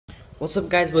What's up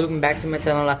guys, welcome back to my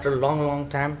channel after a long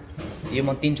time. यो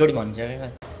म 3 चोटी भन्छ के.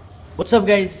 What's up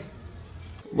guys?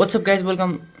 What's up guys,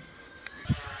 welcome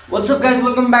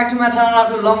back to my channel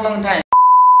after a long time.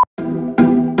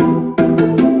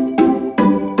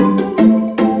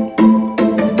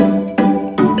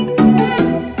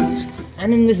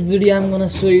 And in this video I'm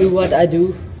gonna show you what I do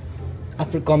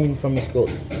after coming from school.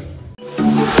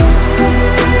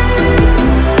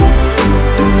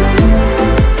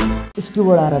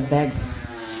 स्कुलबाट आएर bag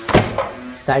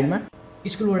साइडमा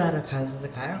स्कुलबाट आएर खाजा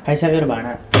चाहिँ खायो खाइसकेर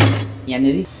भाँडा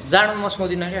यहाँनिर जाडो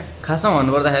मस्काउँदिनँ क्या खासमा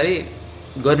भन्नुपर्दाखेरि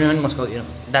गर्मी पनि मस्काउँदिनँ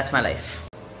that's my life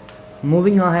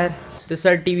moving ahead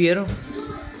त्यसरी टिभी हेरौँ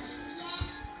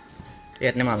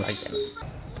हेर्ने मन लाग्दैन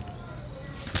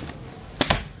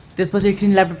त्यसपछि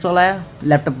एकछिन ल्यापटप चलायो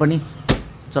ल्यापटप पनि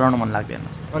चलाउन मन लाग्दैन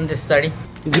अनि त्यस पछाडि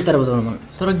गिटार बजाउन मन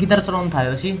लाग्छ तर गिटार चलाउन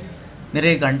थालेपछि मेरो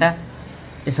 1 घन्टा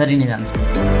यसरी नै जान्छ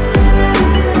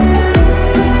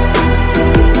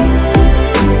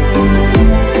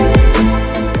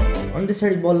अनि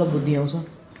त्यसरी बल्ल बुद्धि आउँछ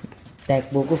ट्याग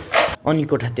बोको अनि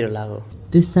कोठातिर लाग्यो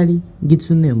त्यस पछाडि गीत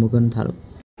सुन्दै होमवर्क गर्न थाल्यो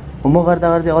होमवर्क गर्दा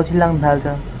गर्दै अल्छी लाग्न थाल्छ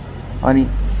अनि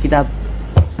किताब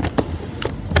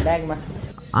बैग में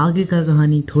आगे का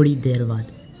कहानी थोड़ी देर बाद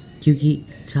क्योंकि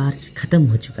चार्ज खत्म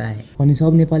हो चुका है अनि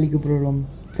सब नेपाली को प्रॉब्लम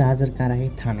चार्जर कहाँ राखे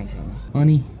थाहा नै छैन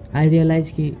अनि आई रियलाइज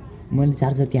कि मैले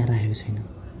चार्जर त्यहाँ राखेको छैन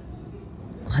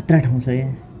खतरा ठाउँ छ क्या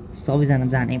सबैजना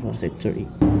जानै पर्छ एकचोटि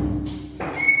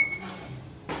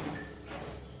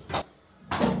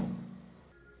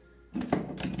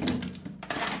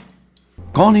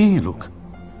कौन है ये लोग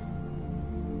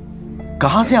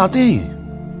कहां से आते हैं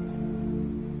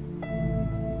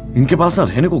इनके पास ना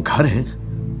रहने को घर है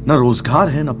ना रोजगार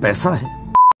है ना पैसा है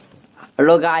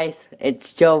Hello guys,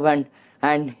 it's Jovan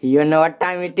and you know what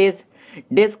time it is?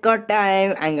 Disco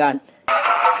time and gone.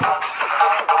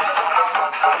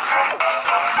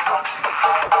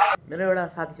 मेरो एउटा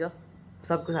साथी छ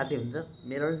सबको साथी हुन्छ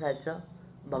मेरो पनि साथी छ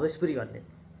भवेशपुरी भन्ने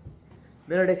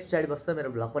मेरो डेस्क पछाडि बस्छ मेरो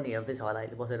भ्लग पनि हेर्दैछ होला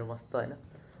अहिले बसेर मस्त हैन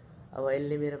अब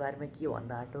यसले मेरो बारेमा के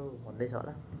भन्न आँटो भन्दैछ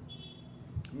होला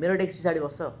मेरो डेस्क पछाडि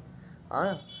बस्छ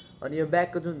हैन अनि यो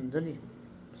ब्यागको जुन हुन्छ नि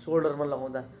सोल्डरमा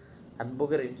लगाउँदा हामी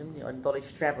बोकेर हिँड्छौँ नि अनि तल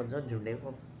स्ट्र्याप हुन्छ नि झुन्डेको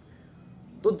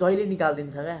त्यो जहिले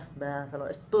निकाल्दिन्छ क्या मासला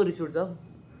यस्तो रिस उठ्छ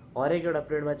हरेक एउटा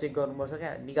पिरियडमा चेक गर्नुपर्छ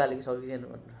क्या निकालेको छ कि छैन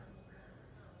भनेर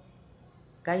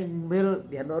काहीँ मेरो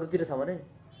ध्यान अरूतिर छ भने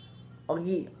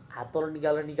अघि हात तल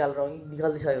निकालेर अघि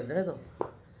निकाल्दैसकेको हुन्छ क्या त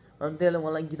अनि त्यसले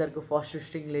मलाई गिटारको फर्स्ट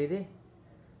स्ट्रिङ ल्याइदे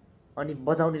अनि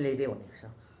बजाउने ल्याइदे भनेको छ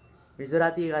हिजो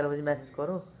राति 11 बजी मेसेज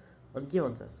गरौँ अनि के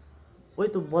भन्छ ओइ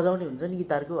तँ बजाउने हुन्छ नि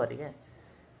गिटारको अरे क्या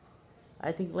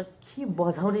आई थिङ्क लाइक के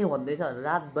बजाउने भन्दैछ भने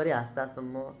रातभरि हाँस्दा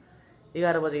म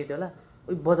 11 बजेको थियो होला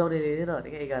ओइ बजाउने ल्याइदिएन अरे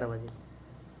क्या 11 बजी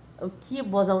अब के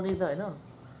बजाउने त होइन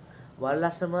भरे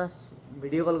लास्टमा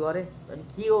भिडियो कल गरेँ अनि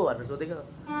के हो भनेर सोधेको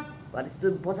भनेपछि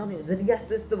बजाउने हुन्छ नि क्या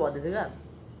यस्तो भन्दैछ क्या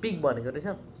पिक भनेको रहेछ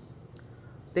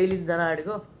त्यही लिन जान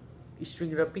आँटेको स्ट्रिङ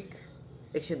र पिक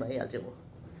एकछिन भइहाल्छ म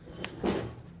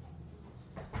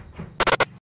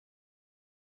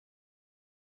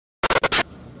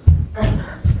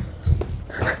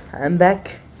I'm back.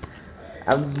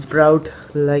 I'm proud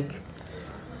like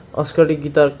Oscar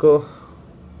guitar को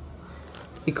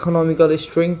economical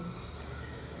string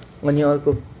अनि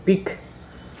अर्को pick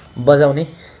बजाउने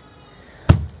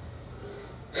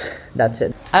That's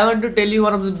it. I want to tell you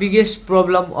one of the biggest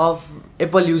problem of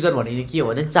Apple user भने के हो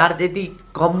भने चार्ज यति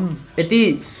कम यति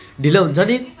ढिलो हुन्छ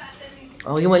नि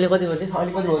अघि मैले कति बजे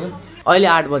अहिले कति बज्यो अहिले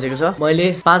 8 बजेको छ मैले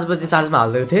 5 बजे चार्जमा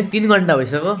हाल्दै थिएँ 3 घण्टा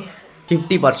भइसक्यो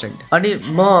 50% अनि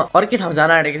म अर्कै ठाउँ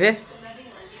जान आँटेको थिएँ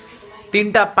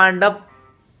 3टा पाण्डव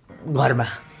घरमा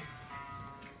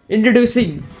इन्ट्रोड्युसिङ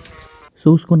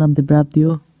सो उसको नाम चाहिँ प्राप्ति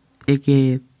हो एके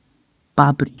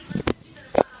पापरी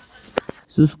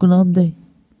सो उसको नाम चाहिँ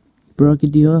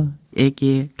प्रकृति हो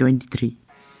एके 23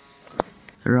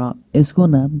 र यसको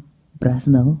नाम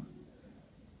प्रासना हो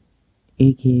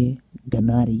एके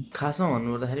गनारी खासमा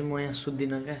भन्नुपर्दाखेरि म यहाँ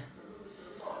सुत्दिनँ क्या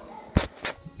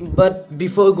But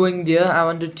before going there, I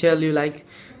want to tell you like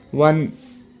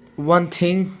one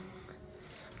thing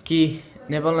कि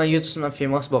नेपालमा यो चस्मा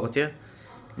फेमस भएको थियो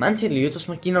मान्छेले यो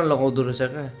चस्मा किन लगाउँदो रहेछ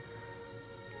क्या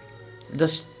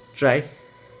just try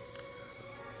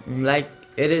like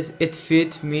it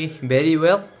fit me very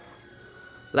well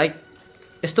like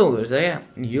यस्तो हुँदो रहेछ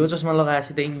क्या यो चस्मा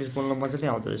लगाएपछि त इङ्ग्लिस बोल्न मजाले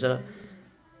आउँदो रहेछ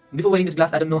Before wearing this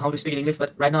glass, I don't know how to speak in English, but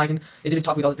right now I can easily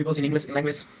talk with all the people in English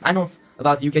language. I know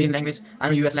about Ukrainian language, I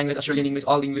know US language, Australian English,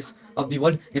 all English of the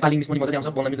world. Nepali English पनि मजाले आउँछ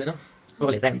बोल्न मिल्दैन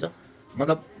कोही हेर्दै हुन्छ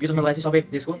मतलब यो चस्मा लगाएपछि सबै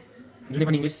देशको जुनै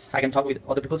पनि English I can talk with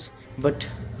other peoples, but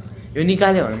यो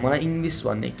निकाल्यो भने मलाई इङ्ग्लिस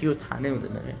भन्ने के हो थाहा नै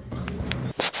हुँदैन क्या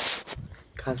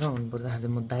खाजा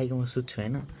हुनुपर्दाखेरि म दाइकोमा सुत्छु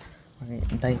होइन अनि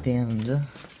दाइ त्यहाँ हुन्छ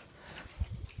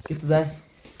के छ दाइ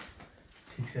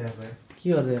ठिक छ यार भाइ के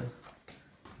गर्दै हो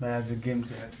भाइ आज गेम छ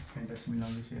यार फ्यान्टासी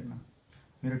मिलाउँदैछ हेर्न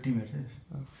मेरो टिम हेर्छ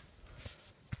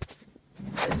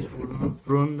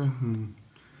प्रो नि त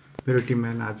मेरो टिममा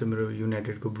आज मेरो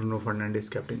युनाइटेडको ब्रुनो फर्नान्डेस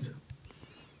क्याप्टेन छ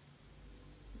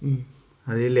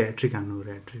आज यसले ह्याट्रिक हान्नु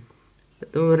पऱ्यो ह्याट्रिक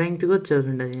त ऱ्याङ्क त कति छ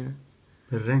फ्यान्टासीमा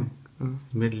मेरो ऱ्याङ्क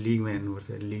मेरो लिगमा हेर्नुपर्छ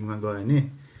लिगमा गयो भने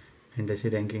फ्यान्टासी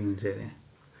ऱ्याङ्किङ हुन्छ अरे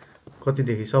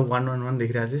कतिदेखि सब 1-1-1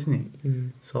 देखिरहेको छस् नि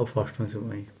सब फर्स्टमा छु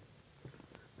भाइ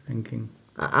ऱ्याङ्किङ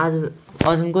आज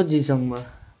अझै कति जितसम्म भयो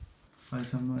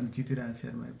अहिलेसम्म जितिरहेको छ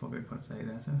यार भाइ पकेट खर्च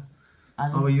आइरहेछ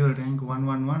अब यो ऱ्याङ्क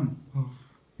 1-1-1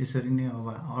 यसरी नै अब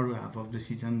अरू हाफ अफ द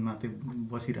सिजनमा चाहिँ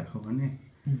बसिरहेको भने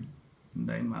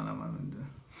दाइ मालामाल हुन्छ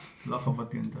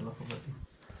लखपति हुन्छ लखपति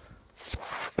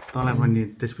तँलाई पनि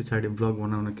त्यस पछाडि ब्लग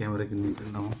बनाउन क्यामेरा किनिदिन्छ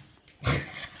न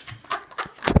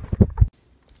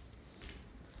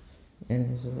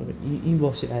यी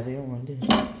बसिरहेको थियो मैले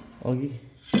अघि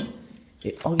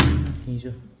अघि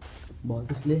हिजो भयो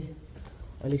त्यसले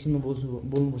अहिले एकछिनमा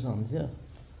बोल्नुपर्छ भन्दै थियो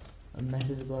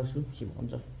मेसेज गर्छु के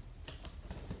भन्छ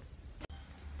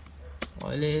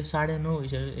अहिले 9:30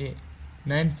 भइसक्यो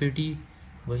 9:50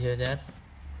 भइसक्यो यार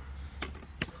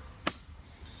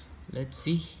let's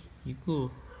see UCO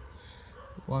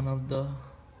one of the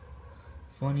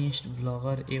funniest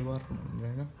vlogger ever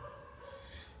होइन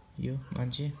यो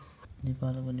मान्छे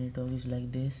नेपालको नेटवर्क इज लाइक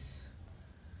दिस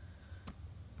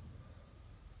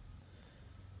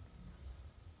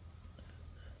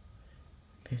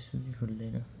फेसबुकै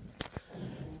खुल्दैन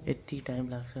यति टाइम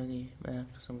लाग्छ नि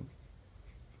म्याक्सम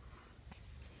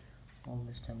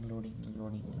अलवेज टाइम लोडिङ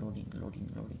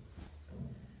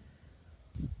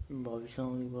भविष्यमा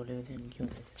बोलेको थियो नि के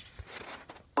हुन्छ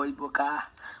ओइ बोका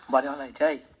बनाउन है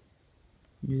चाहिँ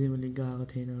यो चाहिँ मैले गाएको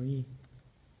थिएन कि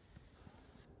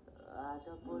आज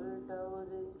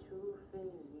पल्टाउँदैछु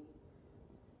फेरि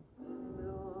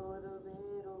तिम्रो र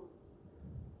मेरो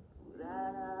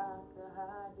पुराना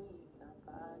कहानीका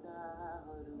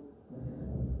पानाहरू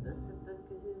दस्तक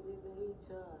दिँदैछ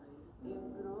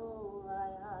तिम्रो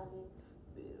मायाले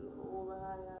मेरो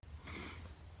माया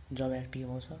जब एक्टिभ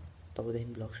आउँछ तबदेखि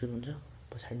ब्लग सुरु हुन्छ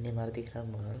पछाडि नेमार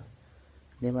देखिरहनु भयो होला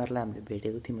नेमारलाई हामीले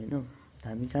भेटेको थियौँ होइन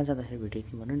हामी कहाँ जाँदाखेरि भेटेको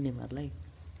थियौँ भनौँ नेमारलाई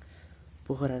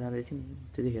पोखरा जाँदै थियौँ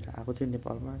त्यतिखेर आएको थियो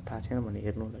नेपालमा थाहा छैन भने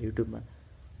हेर्नु होला युट्युबमा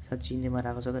साँच्ची नेमार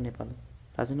आएको छ त नेपाल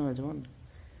थाहा छैन अहिलेसम्म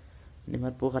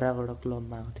नेमार पोखराबाट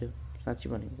क्लबमा आएको थियो साँच्ची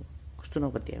भनेको कस्तो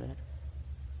नपत्याएको यार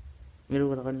मेरो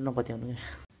कुरा कहिले नपत्याउनु क्या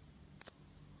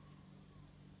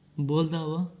बोल्दा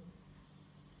अब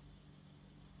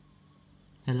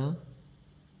हेलो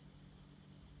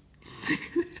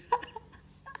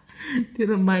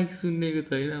तेरो माइक सुन्नेको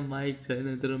छैन माइक छैन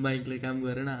तेरो माइकले काम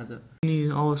गरेन आज नि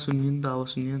आवाज सुन्यो नि त आवाज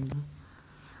सुन्यो नि त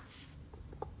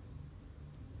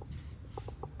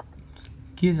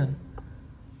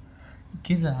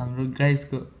के छ हाम्रो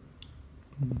गाइसको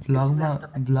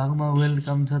भ्लगमा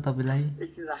वेलकम छ तपाईँलाई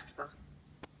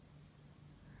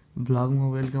भ्लगमा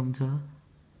वेलकम छ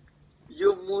यो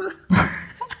मूल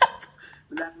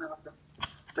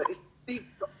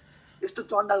यस्तो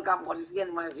चण्डाल काम गर्छ कि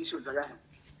मलाई रिस उठ्छ क्या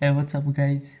Hey, what's up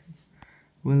guys?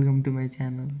 Welcome to my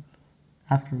channel.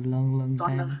 After a long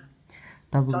time.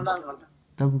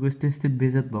 तपाईँको यस्तै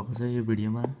बेइज्जत भएको छ यो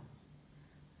भिडियोमा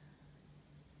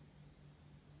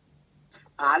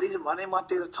हालिज भने म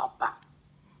तेरो छप्पा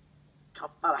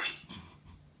भाइ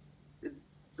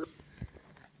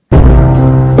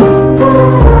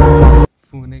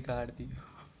फोनै काट्दियो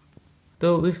त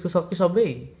उसको सक्यो सबै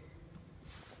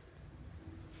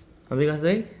विकास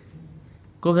दाइ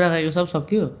कोब्रा गाईको सब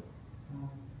सक्यो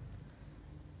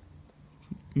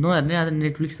नहेर्ने आज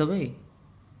नेटफ्लिक्स तपाईँ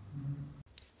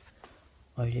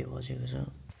अहिले बजेको छ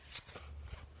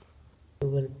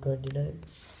 12:29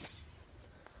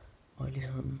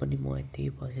 अहिलेसम्म पनि म यति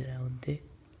बसिरहेको हुन्थेँ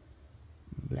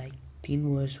लाइक 3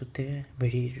 बजे सुत्थेँ क्या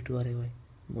भिडियो एडिट गरेको भए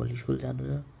भोलि स्कुल जानु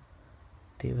छ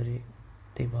त्यही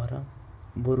भएर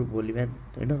बरु भोलि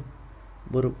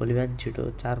बिहान छिटो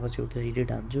 4 बजी उठेर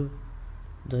एडिट हान्छु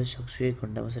जति सक्छु 1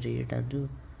 घन्टा बसेर एडिट हान्छु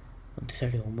अनि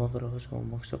त्यसरी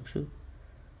होमवर्क सक्छु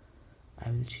I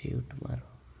will see you tomorrow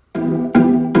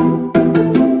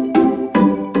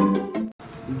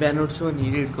बिहान उठ्छु अनि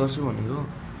एडिट गर्छु भनेको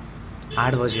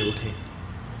 8 बजे उठेँ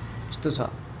यस्तो छ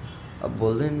अब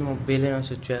भोलिदेखि म बेलैमा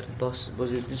सुत्छु यार 10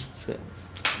 बजे पनि सुत्छु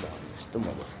यस्तो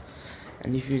मजा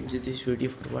and if you enjoy this video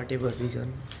for what ever reason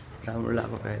राम्रो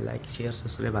लाग्यो भने लाइक सेयर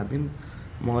सब्सक्राइब हानिदिउँ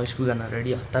म स्कुल जान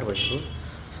रेडी हतार भइसक्यो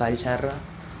फाइल छाडेर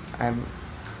आई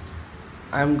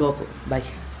एम गएको बाई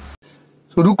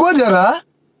रुको जरा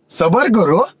सबर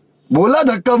करो बोला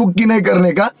धक्का बुक्की नहीं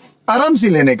करने का, आराम से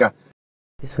लेने का।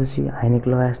 त्यसपछि हाइनिक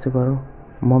लगाए जस्तो गरौँ,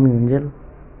 मम्मी हुन्जेल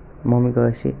मम्मी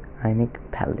गएपछि हाइनिक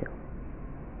फालिदियो।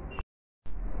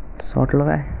 सर्ट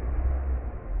लगाए,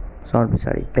 सर्ट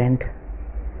पछाडि प्यान्ट,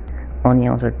 अनि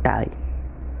आउँछ टाई।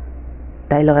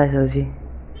 टाई लगाइसकेपछि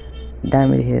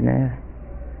दामी देखिँदैन यार।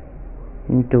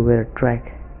 Need to wear a track,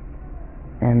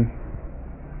 and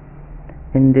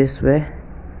in this way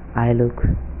I look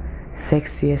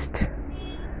sexiest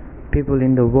people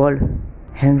in the world,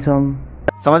 handsome.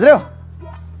 समझ रहे हो?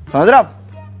 समझ रहे हो आप?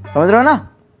 समझ रहे हो ना?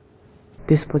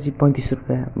 त्यसपछि 35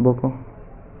 रुपियाँ बोको,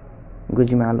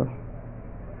 गुजीमा हालो,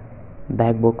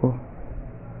 ब्याग बोको,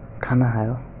 खाना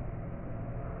खायो,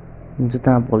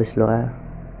 जुत्तामा पोलिस लगायो,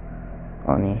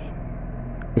 अनि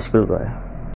स्कुल गयो।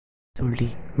 चोल्टी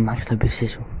मार्क्स त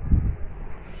बिर्सेछु।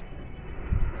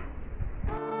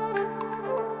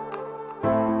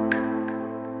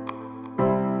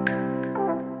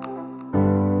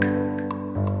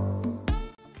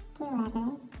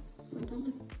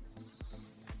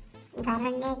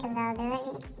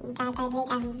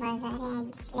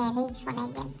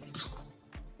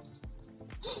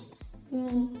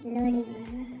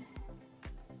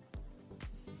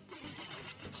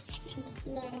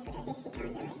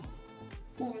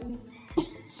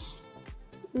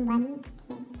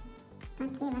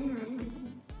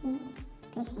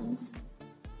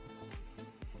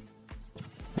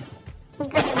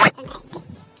 Patience.